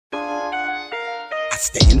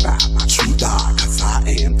stand by my true God, cause I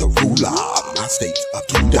am the ruler of my state of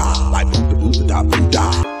Buddha, like Buddha, Buddha, Buddha.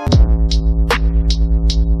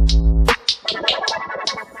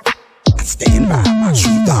 I stand by my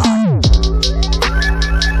true God.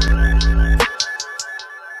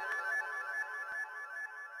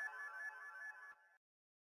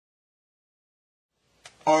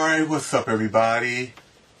 Alright, what's up everybody?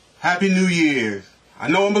 Happy New Year's. I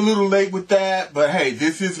know I'm a little late with that, but hey,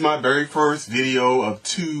 this is my very first video of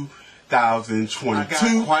 2022. I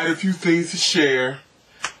got quite a few things to share,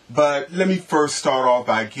 but let me first start off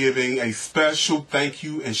by giving a special thank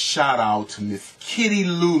you and shout out to Miss Kitty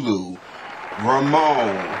Lulu,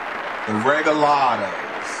 Ramon, the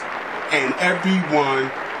Regalados, and everyone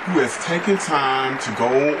who has taken time to go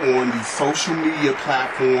on these social media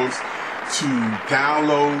platforms to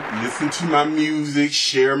download, listen to my music,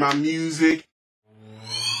 share my music.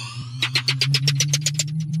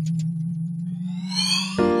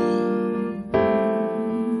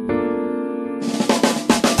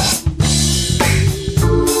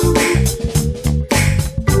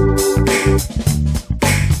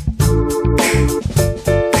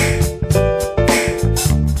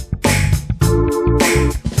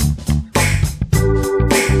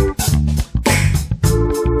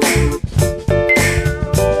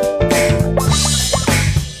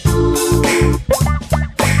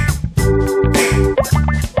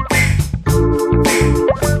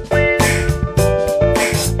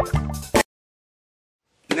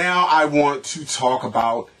 Now I want to talk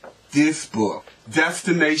about this book,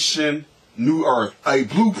 Destination New Earth, a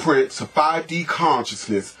Blueprint to 5D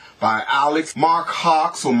Consciousness by Alex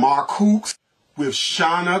Marcoux or Marcoux with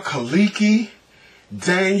Shana Kaliki,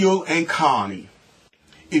 Daniel, and Connie.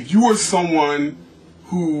 If you are someone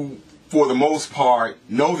who, for the most part,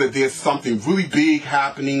 know that there's something really big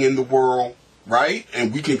happening in the world, right?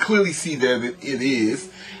 And we can clearly see that it is,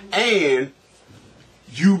 and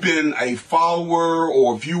you've been a follower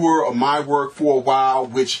or viewer of my work for a while,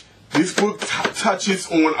 which this book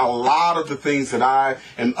touches on a lot of the things that I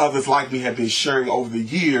and others like me have been sharing over the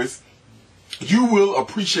years, you will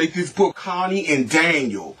appreciate this book. Connie and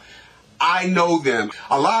Daniel, I know them.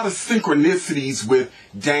 A lot of synchronicities with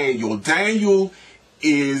Daniel. Daniel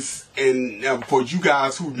is, and for you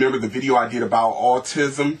guys who remember the video I did about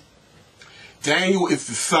autism, Daniel is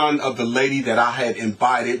the son of the lady that I had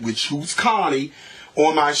invited, who's Connie,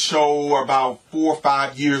 on my show about 4 or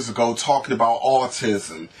 5 years ago talking about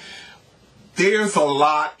autism. There's a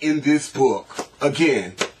lot in this book.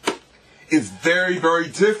 Again, it's very, very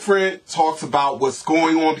different. Talks about what's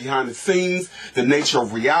going on behind the scenes, the nature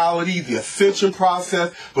of reality, the ascension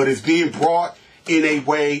process, but it's being brought in a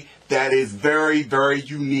way that is very, very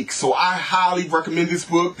unique. So I highly recommend this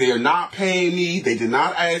book. They are not paying me. They did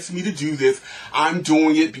not ask me to do this. I'm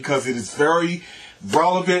doing it because it is very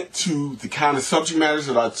relevant to the kind of subject matters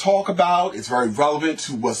that I talk about. It's very relevant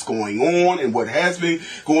to what's going on and what has been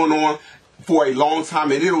going on for a long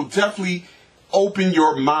time. And it'll definitely open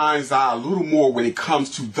your mind's eye a little more when it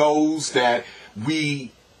comes to those that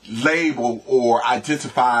we label or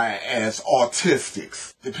identify as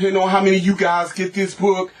autistics. Depending on how many of you guys get this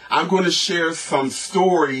book, I'm going to share some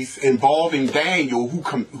stories involving Daniel, who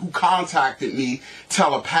contacted me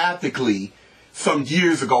telepathically some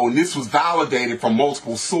years ago, and this was validated from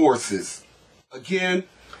multiple sources. Again,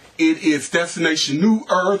 it is Destination New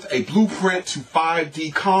Earth, a Blueprint to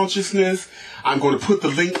 5D Consciousness. I'm going to put the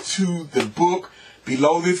link to the book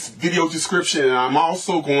below this video description, and I'm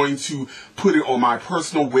also going to put it on my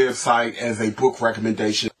personal website as a book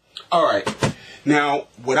recommendation. Alright, now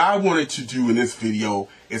what I wanted to do in this video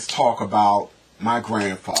is talk about my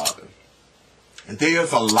grandfather. And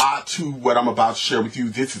there's a lot to what I'm about to share with you.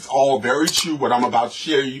 This is all very true, what I'm about to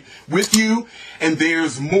share with you. And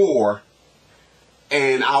there's more.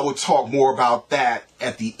 And I will talk more about that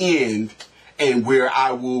at the end, and where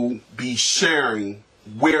I will be sharing,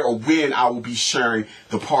 where or when I will be sharing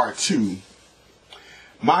the part 2.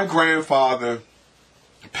 My grandfather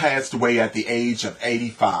passed away at the age of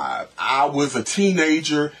 85. I was a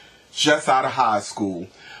teenager just out of high school.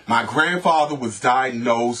 My grandfather was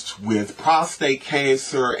diagnosed with prostate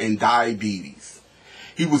cancer and diabetes.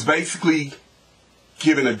 He was basically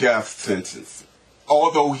given a death sentence,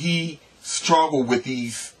 although he struggled with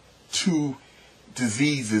these two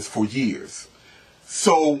diseases for years.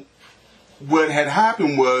 So what had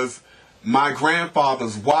happened was, my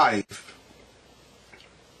grandfather's wife,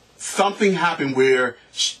 something happened where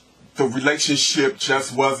the relationship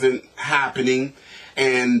just wasn't happening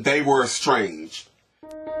and they were estranged.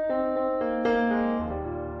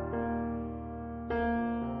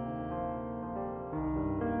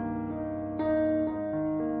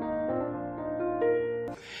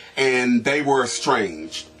 and they were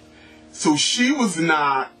estranged. So she was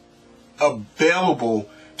not available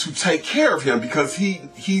to take care of him because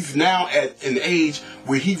he's now at an age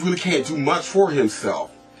where he really can't do much for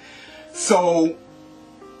himself. So,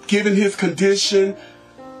 given his condition,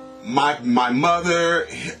 my mother,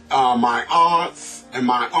 my aunts, and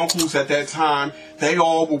my uncles at that time, they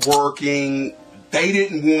all were working. They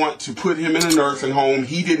didn't want to put him in a nursing home.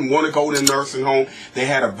 He didn't want to go to a nursing home. They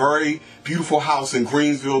had a very beautiful house in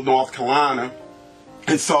Greensville, North Carolina.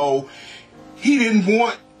 And so he didn't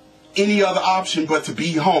want any other option but to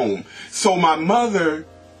be home. So my mother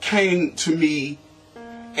came to me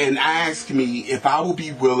and asked me if I would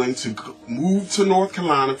be willing to move to North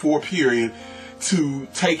Carolina for a period to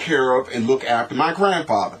take care of and look after my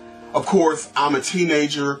grandfather. Of course, I'm a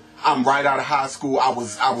teenager. I'm right out of high school. I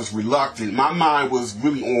was reluctant. My mind was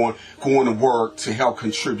really on going to work to help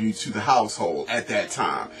contribute to the household at that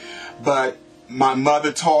time. But my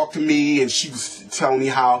mother talked to me, and she was telling me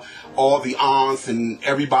how all the aunts and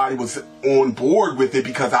everybody was on board with it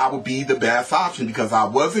because I would be the best option because I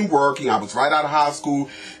wasn't working. I was right out of high school.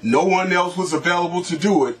 No one else was available to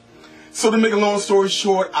do it. So to make a long story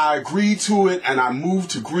short, I agreed to it, and I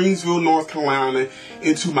moved to Greensville, North Carolina,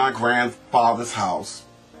 into my grandfather's house.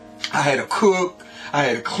 I had to cook. I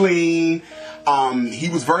had to clean. He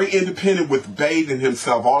was very independent with bathing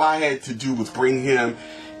himself. All I had to do was bring him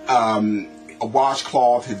a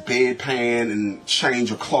washcloth, his bedpan, and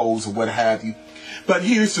change of clothes or what have you. But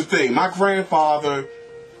here's the thing. My grandfather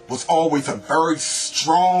was always a very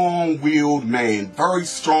strong-willed man. Very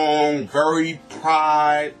strong, very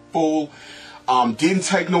prideful. Didn't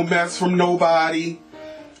take no mess from nobody.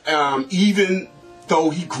 Even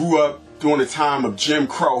though he grew up during the time of Jim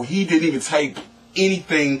Crow, he didn't even take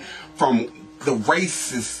anything from the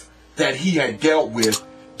racists that he had dealt with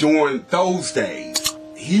during those days.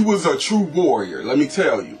 He was a true warrior, let me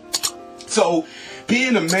tell you. So,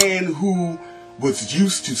 being a man who was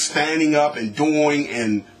used to standing up and doing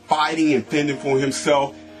and fighting and fending for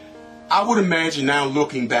himself, I would imagine now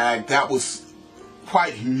looking back, that was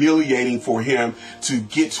quite humiliating for him to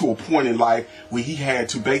get to a point in life where he had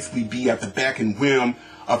to basically be at the beck and whim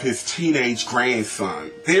of his teenage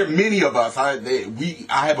grandson. There are many of us. I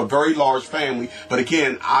have a very large family, but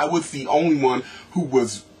again, I was the only one who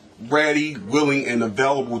was ready, willing, and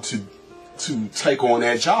available to take on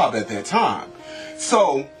that job at that time.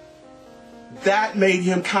 So that made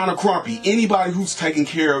him kind of grumpy. Anybody who's taking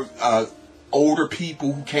care of older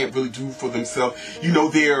people who can't really do for themselves, you know,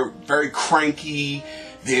 they're very cranky.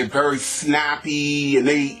 They're very snappy, and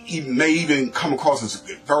they may even come across as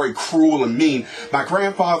very cruel and mean. My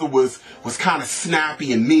grandfather was kind of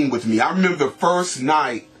snappy and mean with me. I remember the first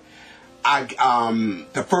night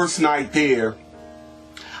there,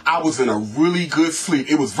 I was in a really good sleep.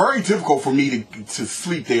 It was very difficult for me to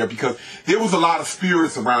sleep there because there was a lot of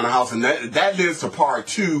spirits around the house, and that leads to part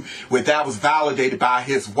two, where that was validated by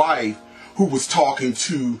his wife, who was talking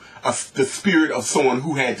to the spirit of someone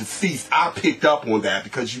who had deceased. I picked up on that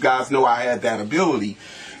because you guys know I had that ability.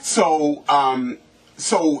 So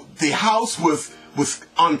the house was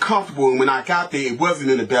uncomfortable, and when I got there, it wasn't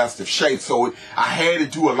in the best of shape. So I had to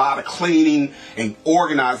do a lot of cleaning and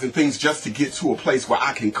organizing things just to get to a place where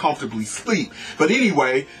I can comfortably sleep. But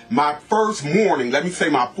anyway, my first morning, let me say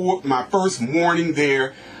my first morning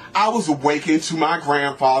there, I was awakened to my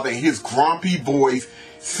grandfather and his grumpy voice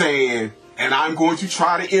saying, and I'm going to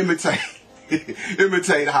try to imitate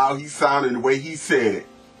how he sounded and the way he said it.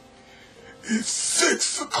 It's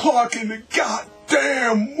 6 o'clock in the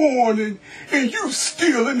goddamn morning and you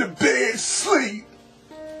still in the bed sleep.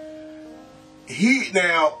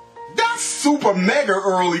 Now, that's super mega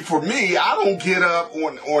early for me. I don't get up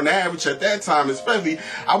on average at that time, especially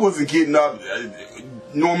I wasn't getting up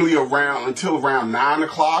normally until around 9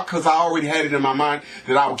 o'clock, because I already had it in my mind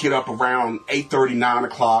that I would get up around 8:30, 9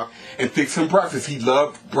 o'clock and fix him breakfast. He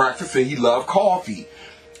loved breakfast and he loved coffee.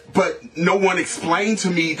 But no one explained to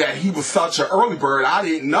me that he was such an early bird. I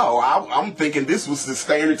didn't know. I'm thinking this was the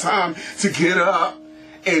standard time to get up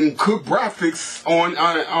and cook breakfast on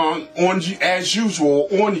as usual,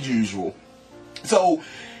 on the usual. So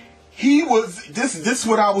he was, this is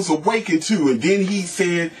what I was awakened to. And then he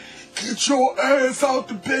said, "Get your ass out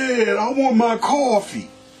the bed. I want my coffee."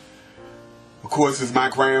 Of course, it's my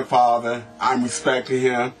grandfather. I'm respecting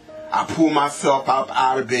him. I pulled myself up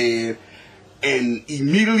out of bed and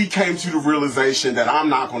immediately came to the realization that I'm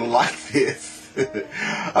not going to like this.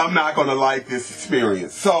 I'm not going to like this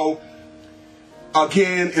experience. So,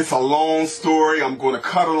 again, it's a long story. I'm going to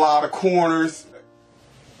cut a lot of corners.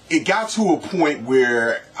 It got to a point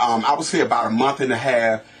where, I would say about a month and a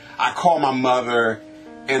half, I called my mother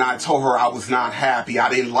and I told her I was not happy. I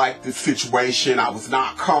didn't like the situation. I was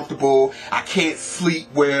not comfortable. I can't sleep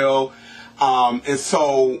well. And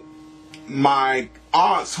so my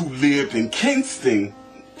aunts who lived in Kinston,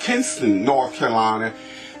 North Carolina,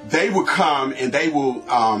 they would come and they will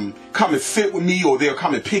come and sit with me, or they'll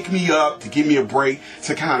come and pick me up to give me a break,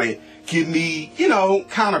 to kind of give me, you know,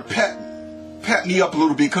 kind of pep me up a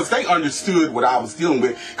little bit, because they understood what I was dealing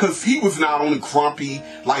with. Because he was not only grumpy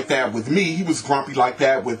like that with me, he was grumpy like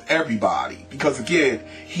that with everybody. Because again,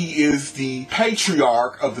 he is the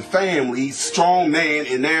patriarch of the family, strong man,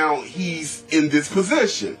 and now he's in this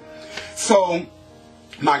position. So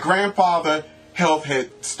my grandfather's health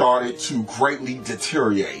had started to greatly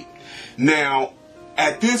deteriorate. Now,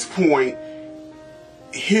 at this point,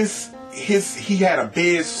 he had a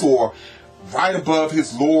bed sore right above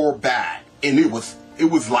his lower back, and it was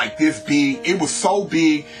like this big. It was so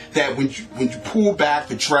big that when you pull back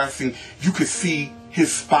the dressing, you could see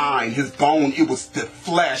his spine, his bone. It was the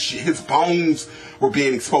flesh. His bones were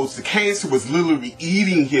being exposed. The cancer was literally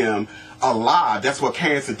eating him alive. That's what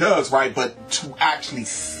cancer does, right? But to actually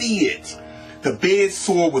see it, the bed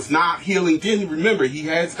sore was not healing. Then remember, he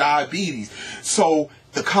has diabetes. So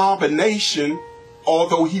the combination,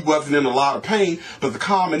 although he wasn't in a lot of pain, but the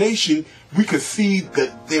combination, we could see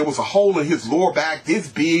that there was a hole in his lower back, this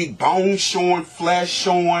big, bone showing, flesh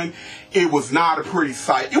showing. It was not a pretty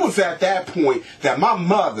sight. It was at that point that my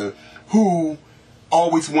mother, who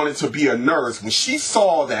always wanted to be a nurse, when she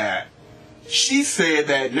saw that, she said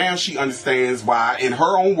that now she understands why, in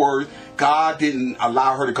her own words, God didn't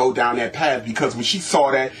allow her to go down that path, because when she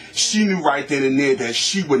saw that, she knew right then and there that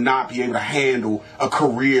she would not be able to handle a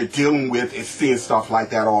career dealing with and seeing stuff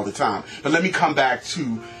like that all the time. But let me come back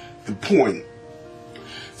to the point.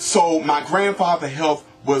 So my grandfather's health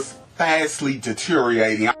was fastly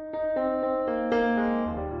deteriorating.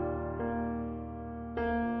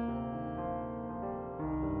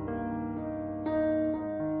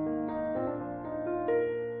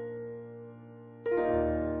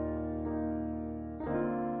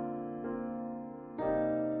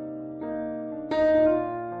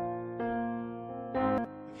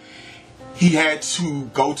 He had to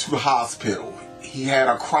go to the hospital. He had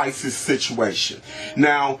a crisis situation.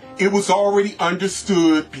 Now, it was already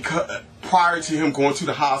understood, because prior to him going to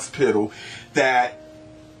the hospital, that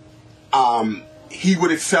he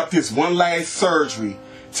would accept this one last surgery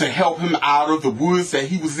to help him out of the woods that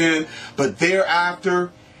he was in. But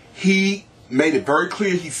thereafter, he made it very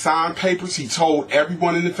clear. He signed papers. He told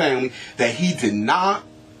everyone in the family that he did not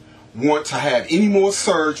want to have any more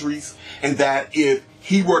surgeries, and that if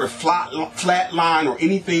he were to flatline or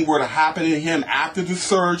anything were to happen to him after the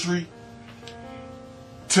surgery,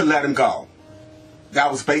 to let him go. That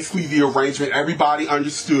was basically the arrangement. Everybody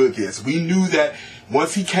understood this. We knew that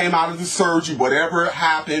once he came out of the surgery, whatever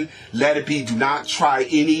happened, let it be. Do not try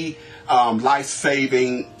any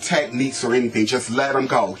life-saving techniques or anything. Just let him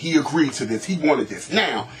go. He agreed to this. He wanted this.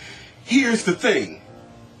 Now, here's the thing.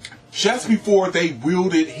 Just before they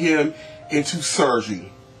wheeled him into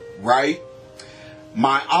surgery, right?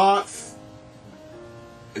 My aunts,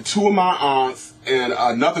 two of my aunts, and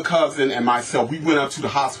another cousin and myself, we went up to the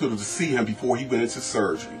hospital to see him before he went into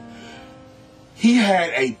surgery. He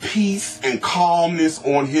had a peace and calmness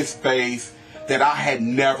on his face that I had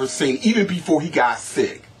never seen, even before he got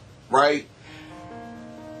sick, right?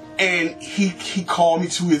 And he called me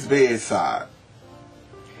to his bedside.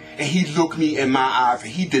 And he looked me in my eyes,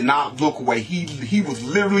 and he did not look away. He was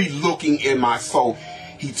literally looking in my soul.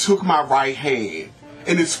 He took my right hand.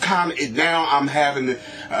 And it's kind of, now I'm having the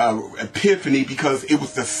epiphany, because it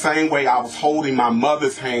was the same way I was holding my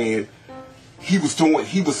mother's hand. He was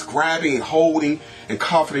grabbing and holding and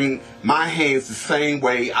comforting my hands the same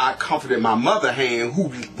way I comforted my mother's hand, who,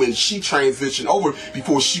 when she transitioned over,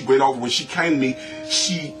 before she went over, when she came to me,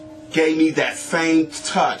 she gave me that same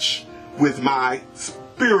touch with my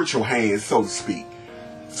spiritual hands, so to speak.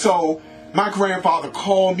 So my grandfather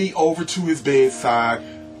called me over to his bedside,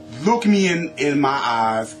 looked me in my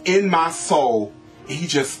eyes, in my soul, and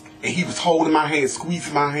he was holding my hand,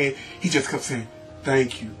 squeezing my hand. He just kept saying,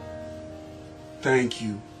 "Thank you. Thank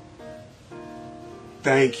you.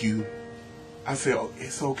 Thank you." I said, "Oh,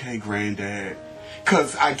 it's okay, Granddad."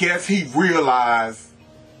 Because I guess he realized,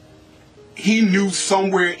 he knew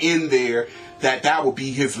somewhere in there that would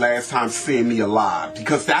be his last time seeing me alive,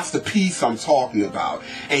 because that's the peace I'm talking about.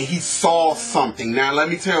 And he saw something. Now, let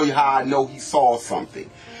me tell you how I know he saw something.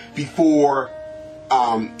 Before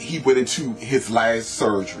he went into his last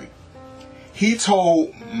surgery, he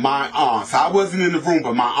told my aunts, I wasn't in the room,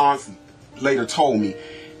 but my aunts later told me,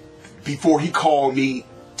 before he called me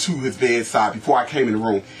to his bedside, before I came in the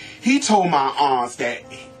room, He told my aunts that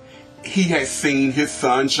he had seen his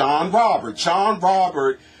son, John Robert. John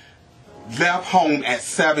Robert left home at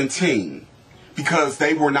 17 because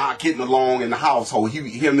they were not getting along in the household.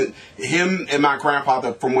 Him and my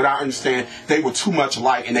grandfather, from what I understand, they were too much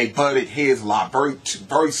alike, and they butted heads a lot.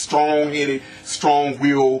 Very strong-headed,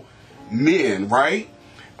 strong-willed men, right?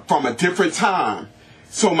 From a different time.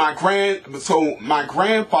 So my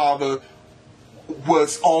grandfather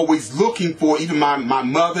was always looking for, even my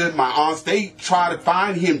mother, my aunts, they tried to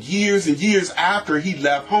find him years and years after he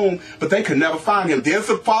left home, but they could never find him. There's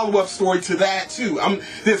a follow-up story to that too.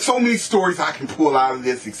 There's so many stories I can pull out of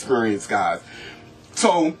this experience, guys.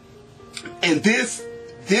 So, and this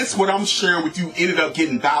what I'm sharing with you ended up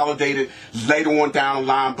getting validated later on down the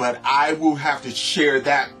line, but I will have to share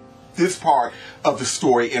this part of the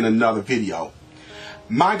story in another video.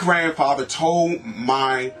 My grandfather told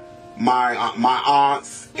my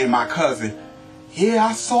aunts and my cousin, yeah,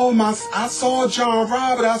 I saw John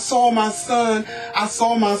Robert, I saw my son,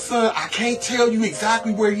 I can't tell you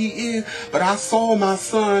exactly where he is, but I saw my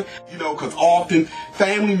son, you know, because often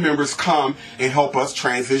family members come and help us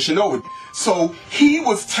transition over. So he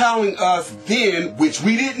was telling us then, which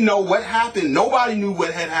we didn't know what happened, nobody knew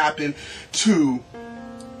what had happened to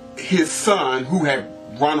his son, who had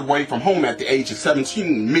run away from home at the age of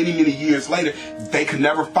 17. Many years later, they could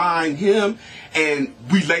never find him, and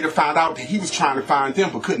we later found out that he was trying to find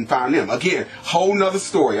them but couldn't find them. Again, whole nother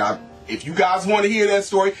story. If you guys want to hear that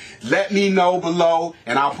story, let me know below,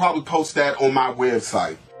 and I'll probably post that on my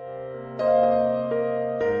website.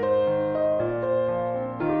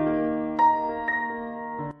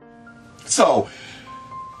 So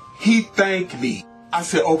he thanked me. I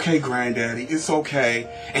said, okay, Granddaddy, it's okay.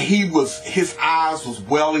 And his eyes was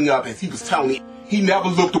welling up as he was telling me. He never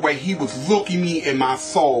looked away. He was looking me in my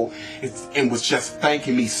soul and was just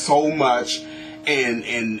thanking me so much. And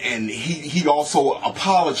he also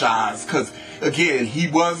apologized because, again, he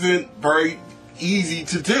wasn't very easy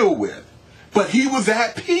to deal with. But he was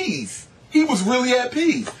at peace. He was really at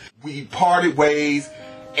peace. We parted ways,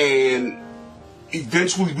 and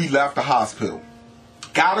eventually we left the hospital.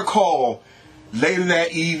 Got a call later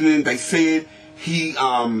that evening. They said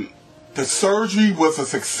the surgery was a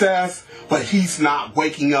success, but he's not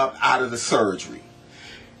waking up out of the surgery.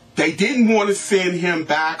 They didn't want to send him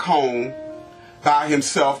back home by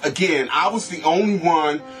himself. Again, I was the only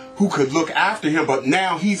one who could look after him, but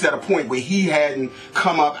now he's at a point where he hadn't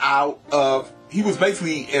come up out of, he was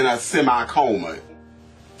basically in a semi-coma.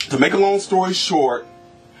 To make a long story short,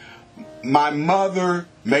 my mother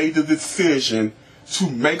made the decision to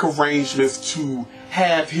make arrangements to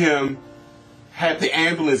have the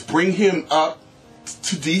ambulance bring him up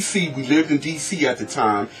to DC. We lived in DC at the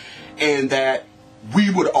time, and that we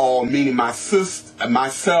would all, meaning my sister,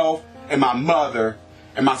 myself, and my mother,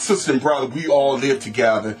 and my sister and brother, we all lived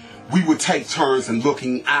together. We would take turns in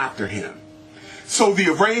looking after him. So the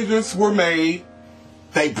arrangements were made.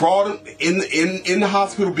 They brought him in the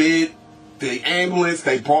hospital bed. The ambulance,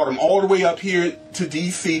 they brought him all the way up here to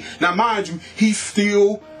DC. Now, mind you, he's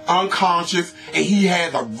still unconscious, and he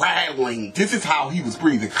had the rattling. This is how he was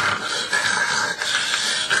breathing.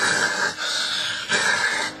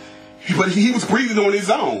 But he was breathing on his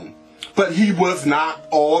own. But he was not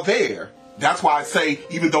all there. That's why I say,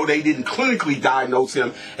 even though they didn't clinically diagnose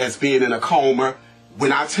him as being in a coma,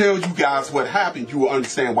 when I tell you guys what happened, you will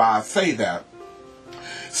understand why I say that.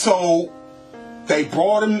 So they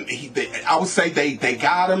brought him, I would say they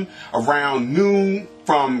got him around noon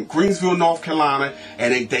from Greensville, North Carolina,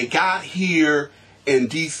 and they got here in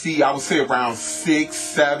DC, I would say around 6,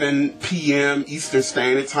 7 p.m. Eastern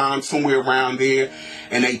Standard Time, somewhere around there.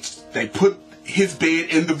 And they put his bed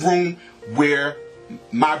in the room where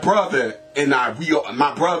my brother and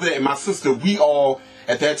my brother and my sister, we all,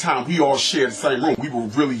 at that time, we all shared the same room. We were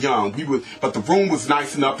really young. But the room was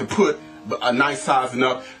nice enough to put, a nice size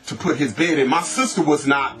enough to put his bed in. My sister was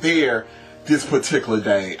not there this particular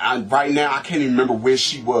day. Right now, I can't even remember where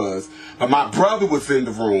she was. But my brother was in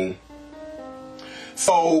the room.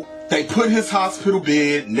 So they put his hospital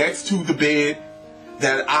bed next to the bed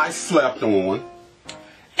that I slept on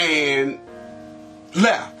and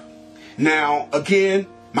left. Now, again,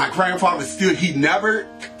 my grandfather he never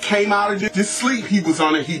came out of this sleep he was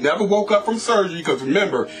on it. He never woke up from surgery because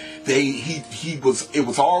remember, it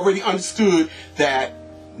was already understood that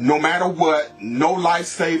no matter what, no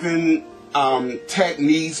life-saving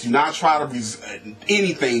techniques, do not try to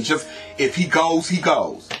anything. Just if he goes, he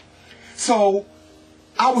goes. So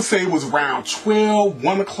I would say it was around 12,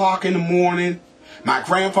 1 o'clock in the morning. My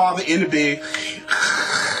grandfather in the bed,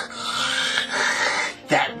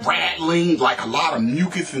 that rattling rattling, like a lot of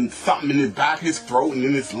mucus and something in his back of his throat and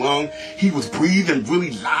in his lung. He was breathing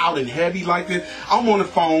really loud and heavy like this. I'm on the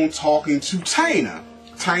phone talking to Tana.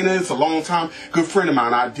 Tana is a long time good friend of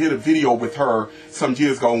mine. I did a video with her some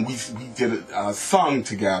years ago, and we did a song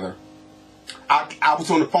together. I was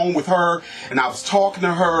on the phone with her, and I was talking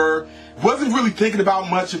to her. Wasn't really thinking about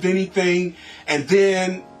much of anything, and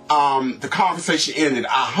then the conversation ended.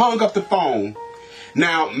 I hung up the phone.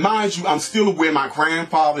 Now, mind you, I'm still aware my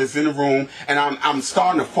grandfather is in the room, and I'm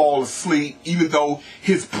starting to fall asleep, even though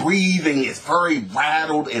his breathing is very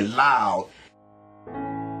rattled and loud.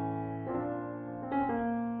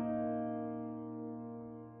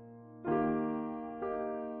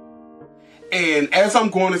 And as I'm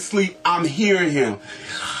going to sleep, I'm hearing him.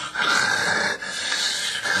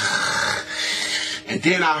 And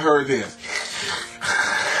then I heard this.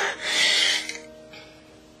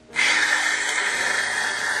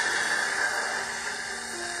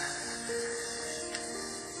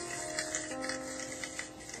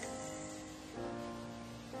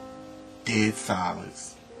 Dead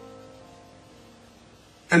silence.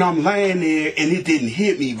 And I'm laying there, and it didn't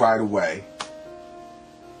hit me right away.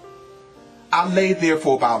 I lay there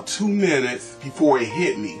for about 2 minutes before it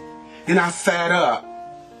hit me. Then I sat up,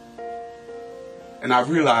 and I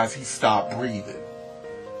realized he stopped breathing.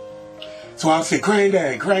 So I said,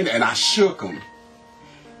 "Granddad, Granddad," and I shook him.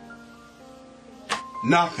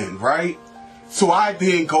 Nothing, right? So I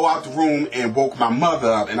then go out the room and woke my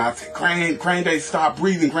mother up, and I said, Granddad, stop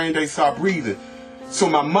breathing, Granddad, stop breathing. So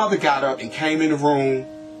my mother got up and came in the room,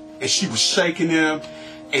 and she was shaking him,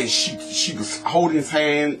 and she was holding his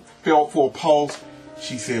hand, felt for a pulse.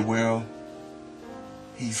 She said, "Well,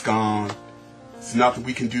 he's gone. There's nothing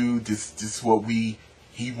we can do. This is what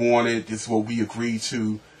he wanted. This is what we agreed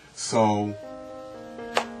to. So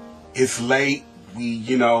it's late.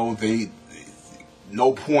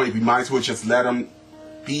 No point. We might as well just let him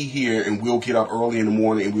be here, and we'll get up early in the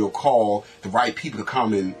morning and we'll call the right people to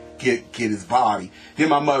come and get his body." Then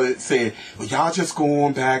my mother said, "Well, y'all just go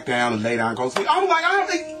on back down and lay down and go to sleep." I'm like, I don't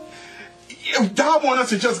think y'all want us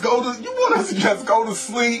to just go to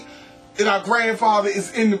sleep, and our grandfather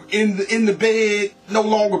is in the bed, no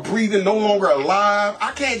longer breathing, no longer alive.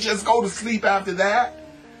 I can't just go to sleep after that.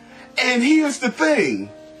 And here's the thing.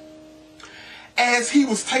 As he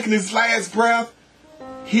was taking his last breath,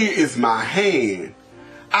 here is my hand.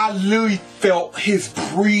 I literally felt his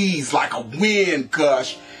breeze like a wind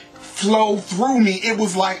gush flow through me. It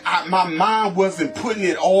was like my mind wasn't putting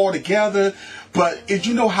it all together. But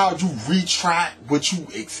you know how you retract what you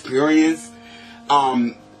experience,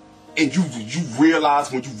 and you realize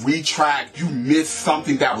when you retract, you missed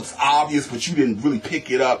something that was obvious, but you didn't really pick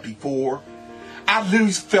it up before. I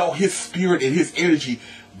literally felt his spirit and his energy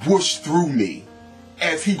whoosh through me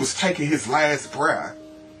as he was taking his last breath.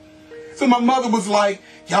 So my mother was like,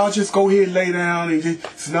 "Y'all just go ahead and lay down, and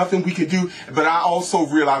there's nothing we can do." But I also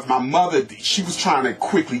realized my mother, she was trying to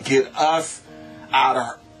quickly get us out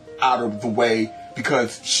of the way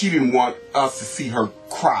because she didn't want us to see her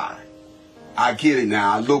cry. I get it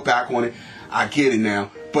now. I look back on it. I get it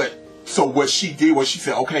now. But so what she did was she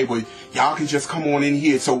said, "Okay, well, y'all can just come on in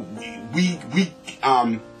here." So we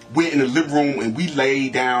went in the living room, and we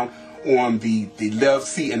laid down on the left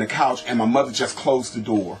seat and the couch, and my mother just closed the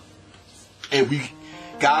door. And we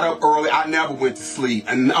got up early. I never went to sleep,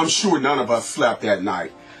 and I'm sure none of us slept that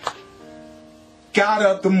night. Got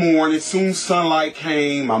up the morning, soon sunlight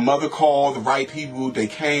came, my mother called the right people, they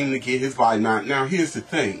came to get his body. Now here's the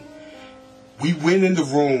thing. We went in the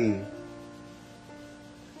room,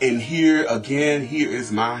 and here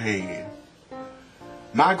is my hand.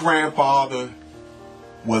 My grandfather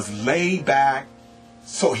was laid back,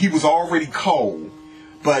 so he was already cold,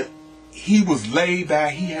 but he was laid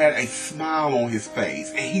back, he had a smile on his face,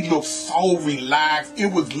 and he looked so relaxed.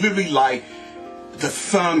 It was literally like the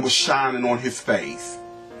sun was shining on his face.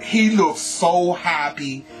 He looked so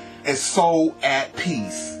happy and so at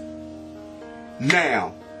peace.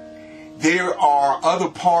 Now, there are other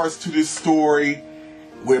parts to this story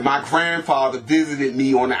where my grandfather visited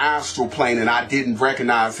me on the astral plane and I didn't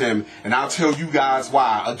recognize him, and I'll tell you guys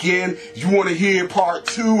why. Again, you want to hear part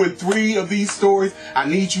 2 and 3 of these stories, I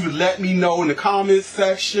need you to let me know in the comments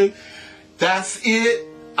section. That's it.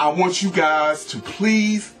 I want you guys to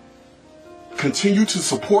please continue to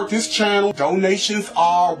support this channel. Donations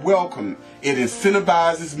are welcome. It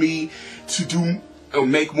incentivizes me to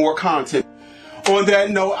make more content. On that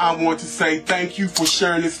note, I want to say thank you for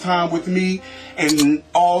sharing this time with me, and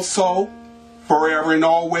also, forever and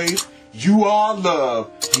always, you are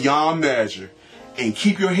loved beyond measure. And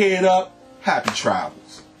keep your head up. Happy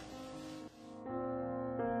travels.